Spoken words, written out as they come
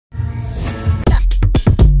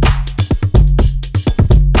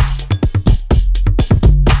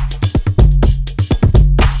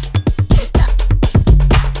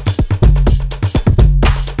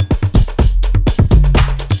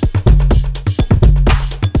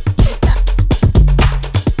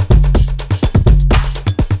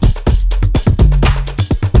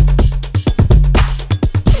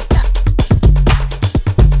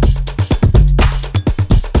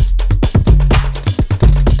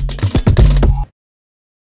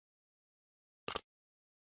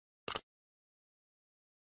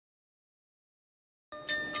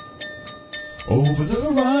over the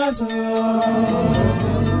horizon.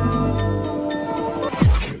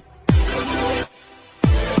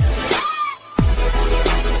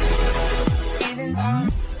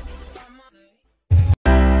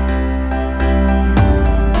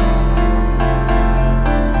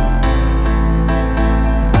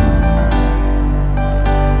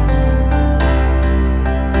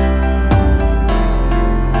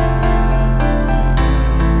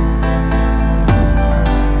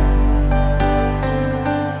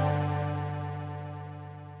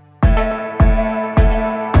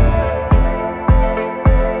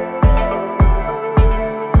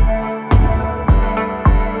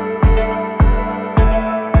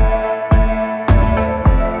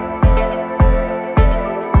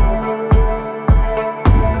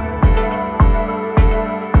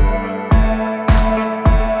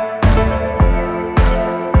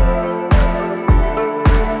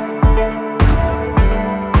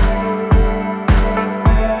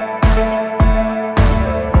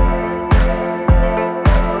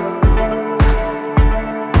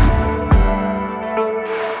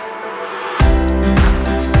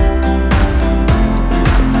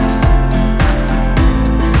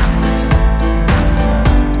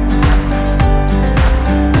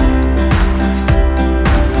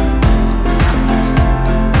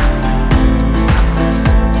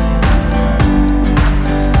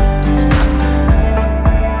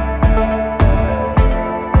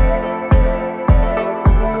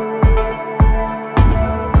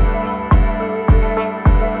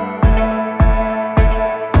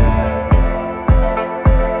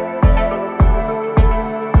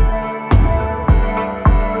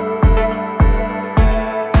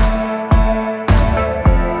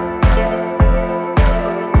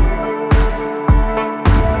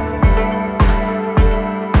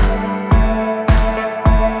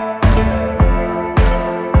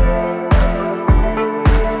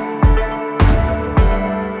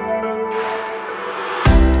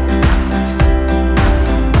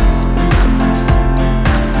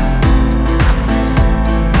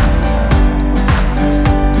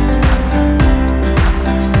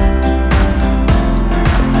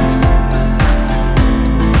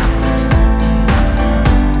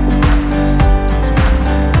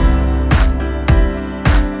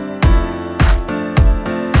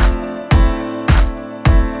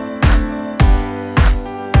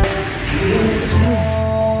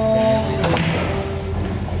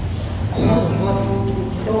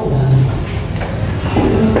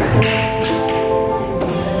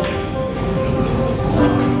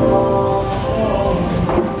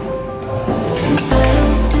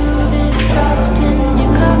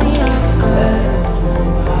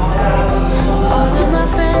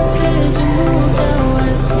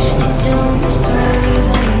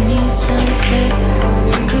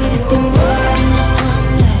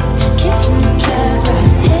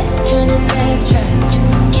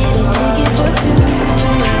 Get a ticket for two,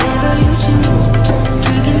 wherever you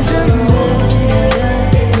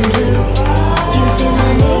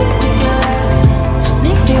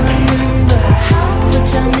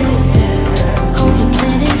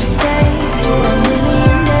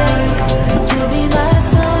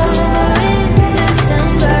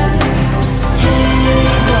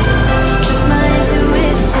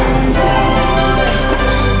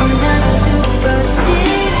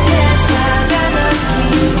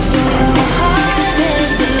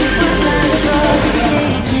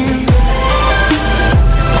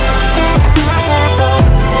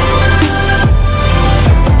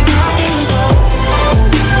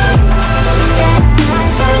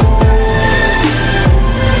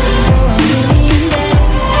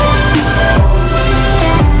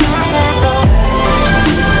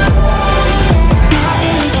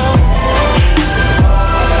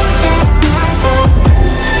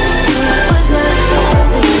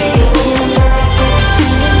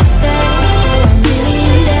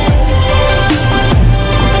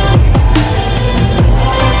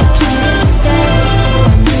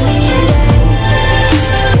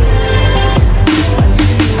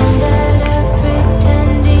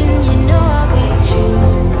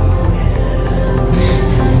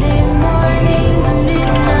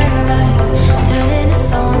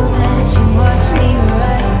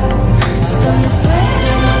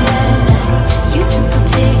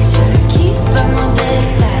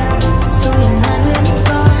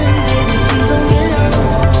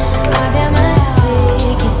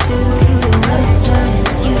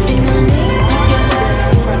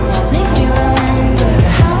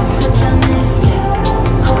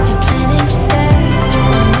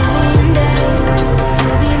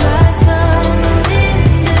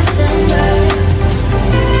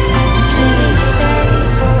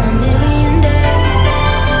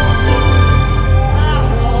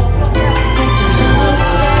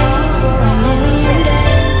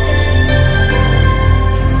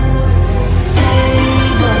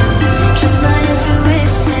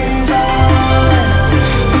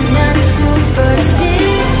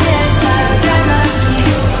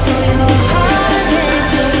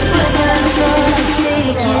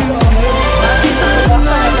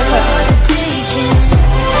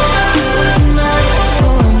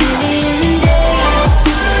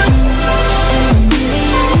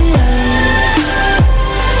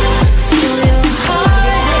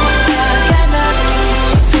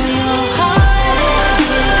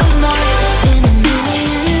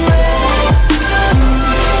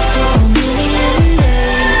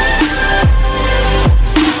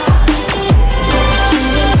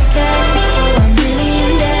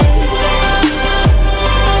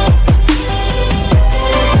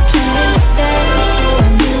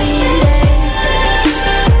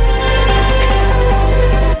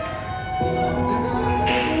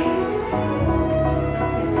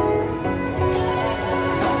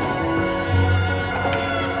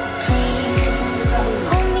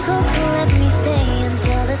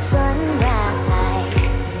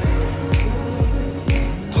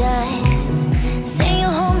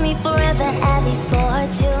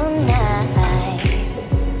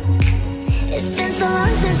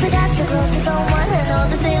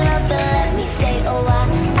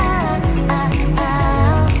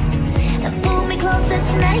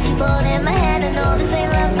holding my hand. I know this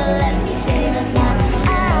ain't love, but let me stay right now.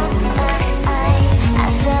 I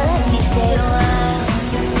said let me stay a while.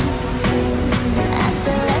 I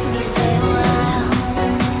said let me stay a while.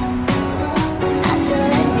 I said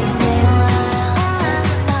let me stay a while.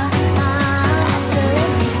 I said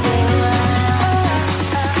let me stay a while.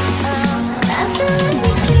 I said let me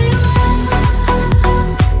stay a while.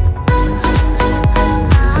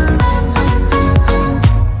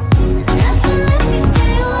 I said let me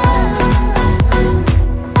stay a while.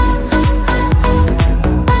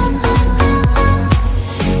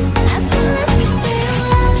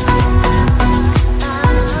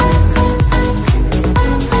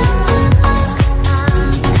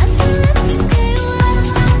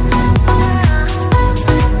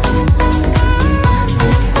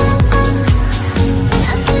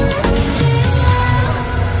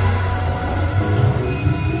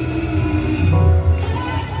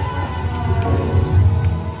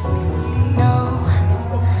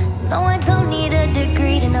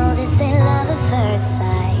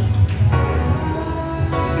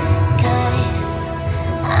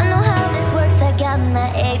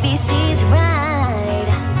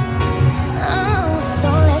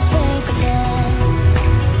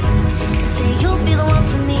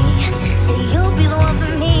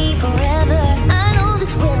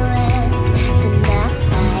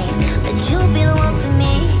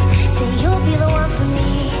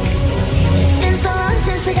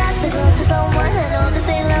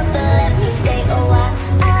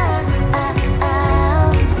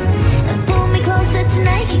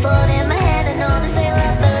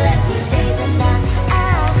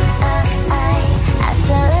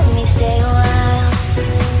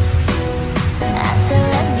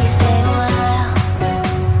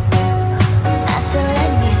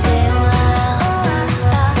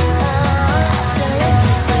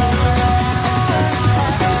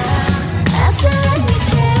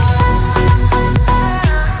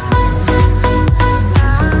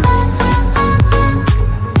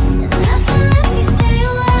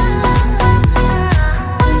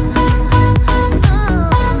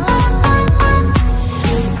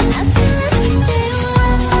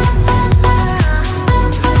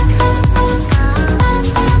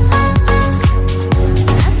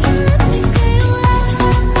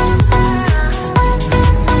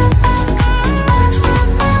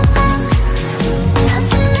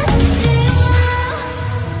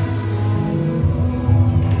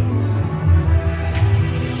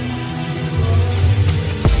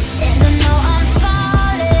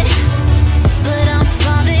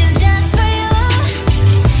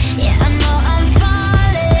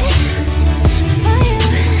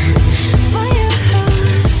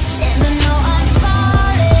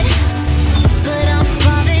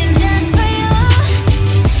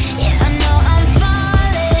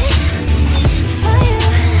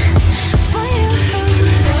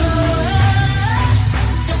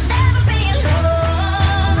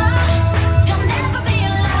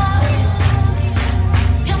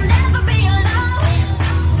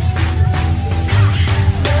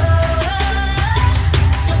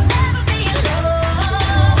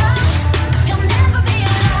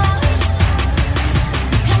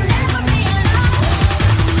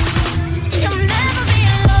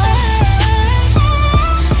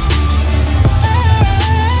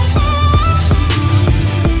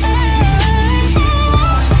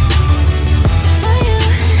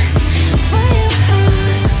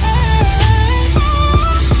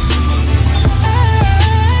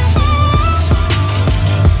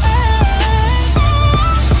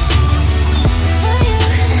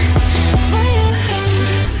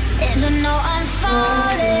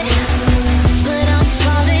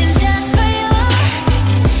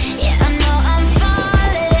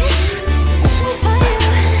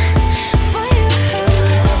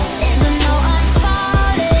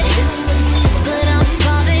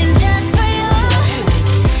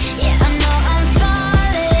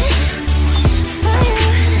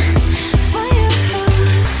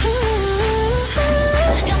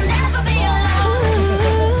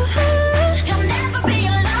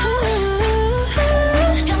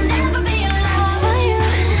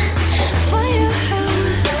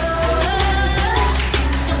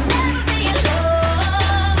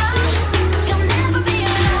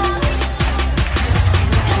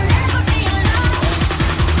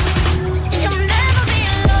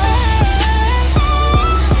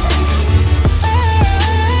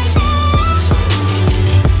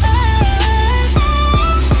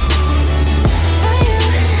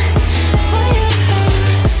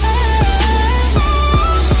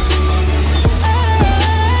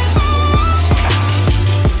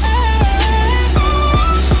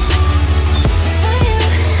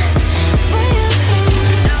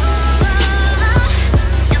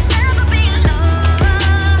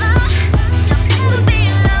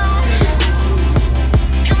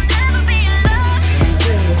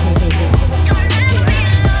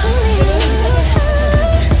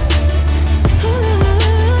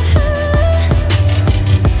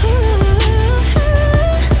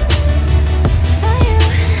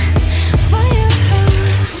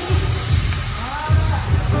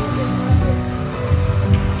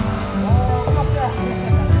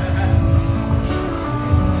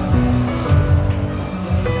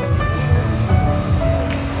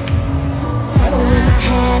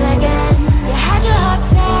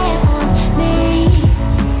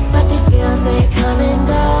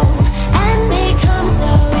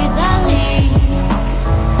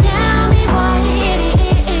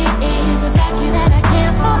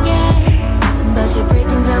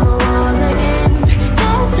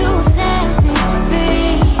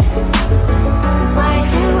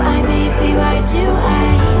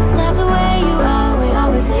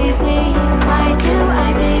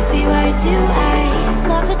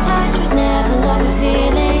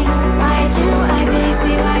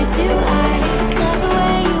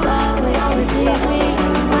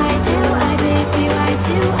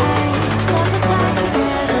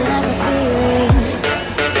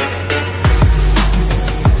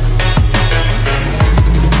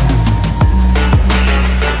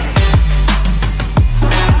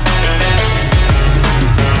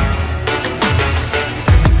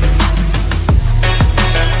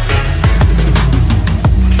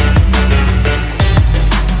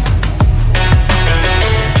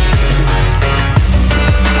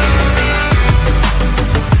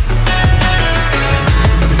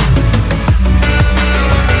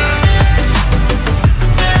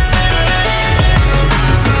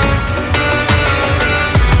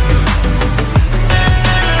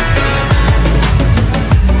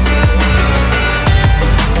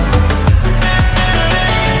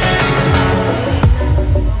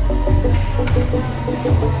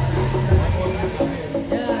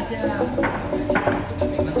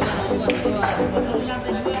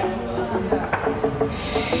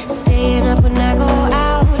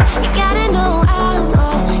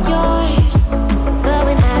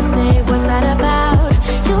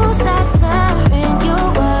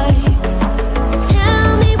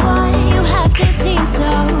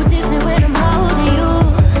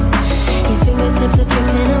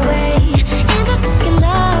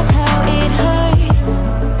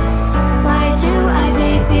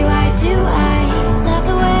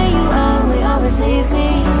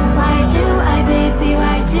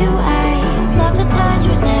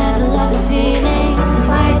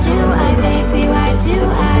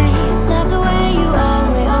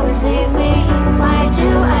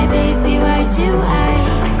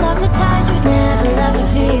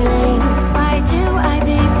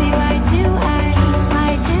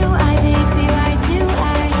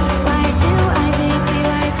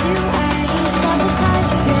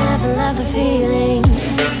 feeling.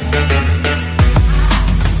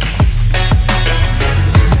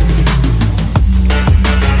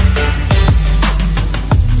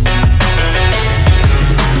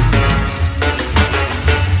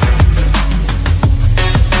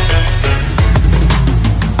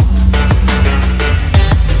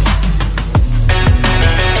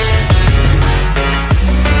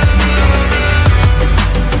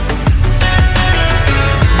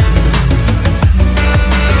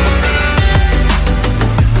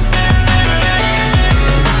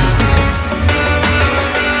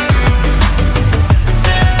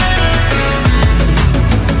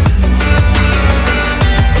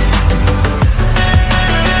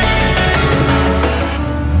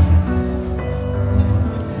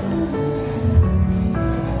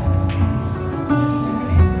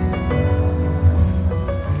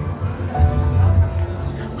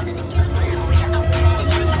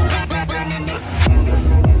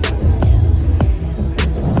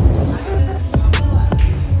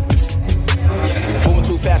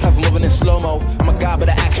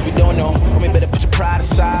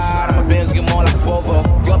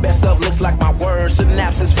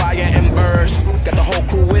 Synapses, fire and burst. Got the whole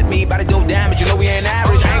crew with me, about to do damage. You know we ain't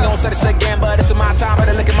average. I ain't gonna say this again, but it's in my time.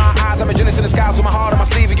 Better look in my eyes. I'm a genius in the skies with my heart on my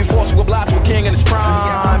sleeve. You force you a block to a king in his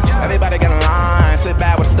prime. Everybody got a line. Sit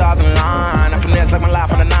back with the stars in line. I finesse like my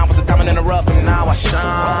life on the nine was a diamond in the rough, and now I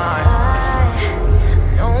shine.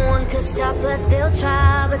 No one could stop us. They'll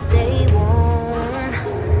try, but they won't.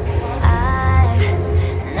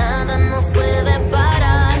 Nada nos puede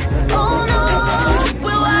parar. Oh no.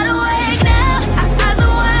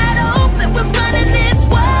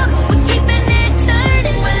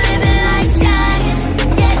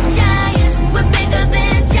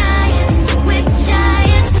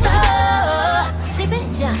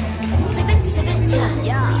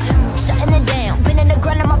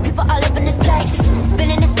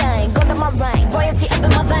 Royalty up in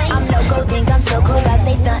my veins. I'm no gold, think I'm so cool. I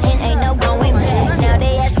say something, ain't no going back. Now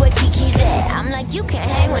they ask where Kiki's at. I'm like, you can't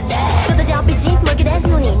hang with that. 쏟아져 빛이 멀게 된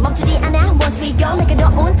눈이 멈추지 않아. Once we go, 내게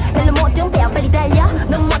넣은 날로 모든 뼈 빨리 달려.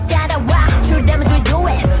 넌 못 따라와. True damage we do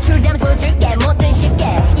it. True damage 보여줄게. 뭐든 쉽게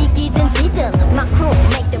이기든 지든 my crew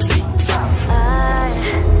make the beat.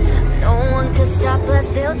 No one could stop us.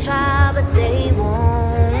 They'll try, but they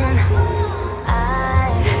won't.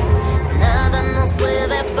 Nada nos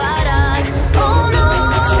puede parar.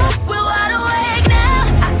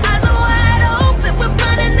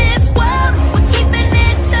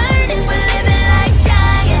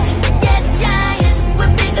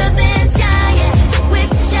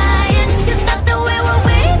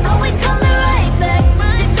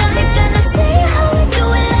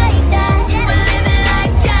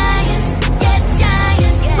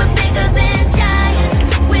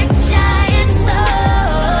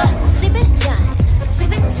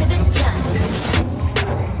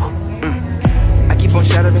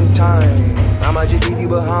 I'ma just leave you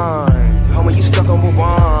behind. Homie, you stuck on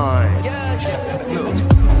rewind. Look,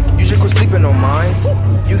 you should quit sleeping on mine.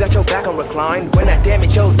 You got your back on recline. When I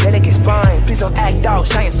damage your delicate spine, please don't act out,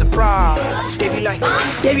 shy and surprise. They be like,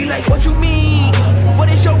 what you mean? What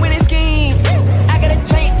is your winning scheme? I got a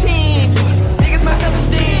giant team. Niggas my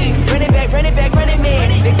self-esteem. Run it back, running man.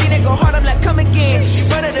 They think they go hard, I'm like, come again. You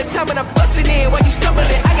run at a time and I'm busting in. Why you stumbling?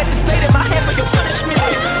 I got this blade in my hand for your punishment.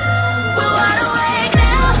 We're wide awake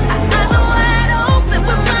now. Eyes are wide open.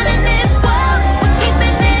 We're running this world. We're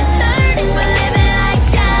keeping it turning. We're living like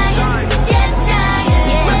giants. Yeah, giants.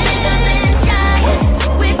 Yeah. We're bigger than giants.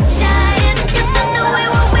 We're giants. You thought that we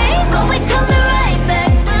were weak, but we're coming right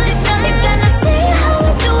back. This time you're gonna see how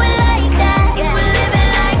we do it like that. We're living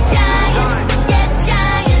like giants. Yeah,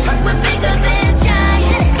 giants. We're bigger than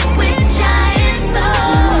giants. We're giants.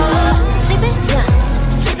 Oh,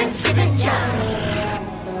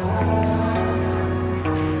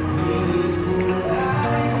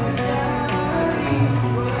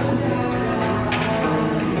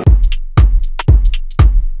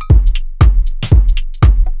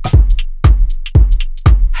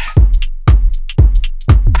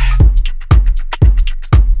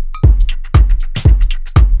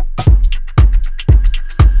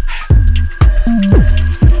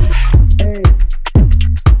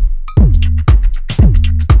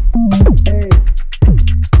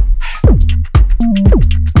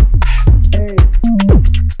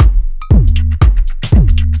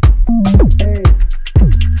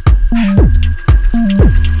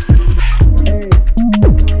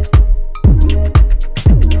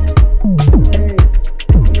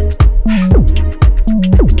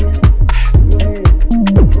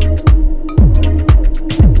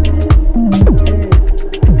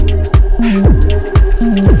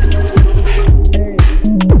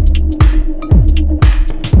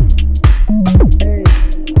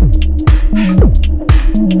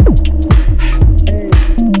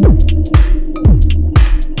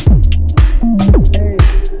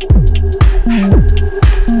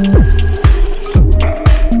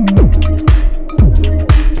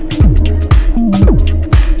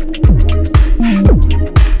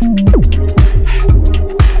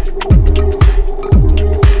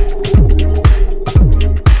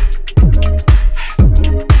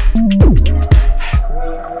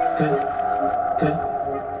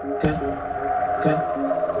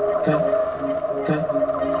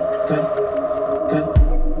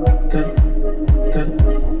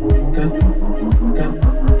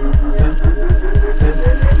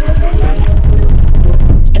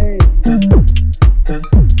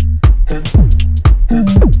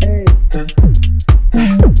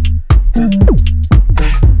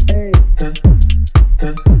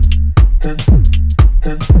 Ten.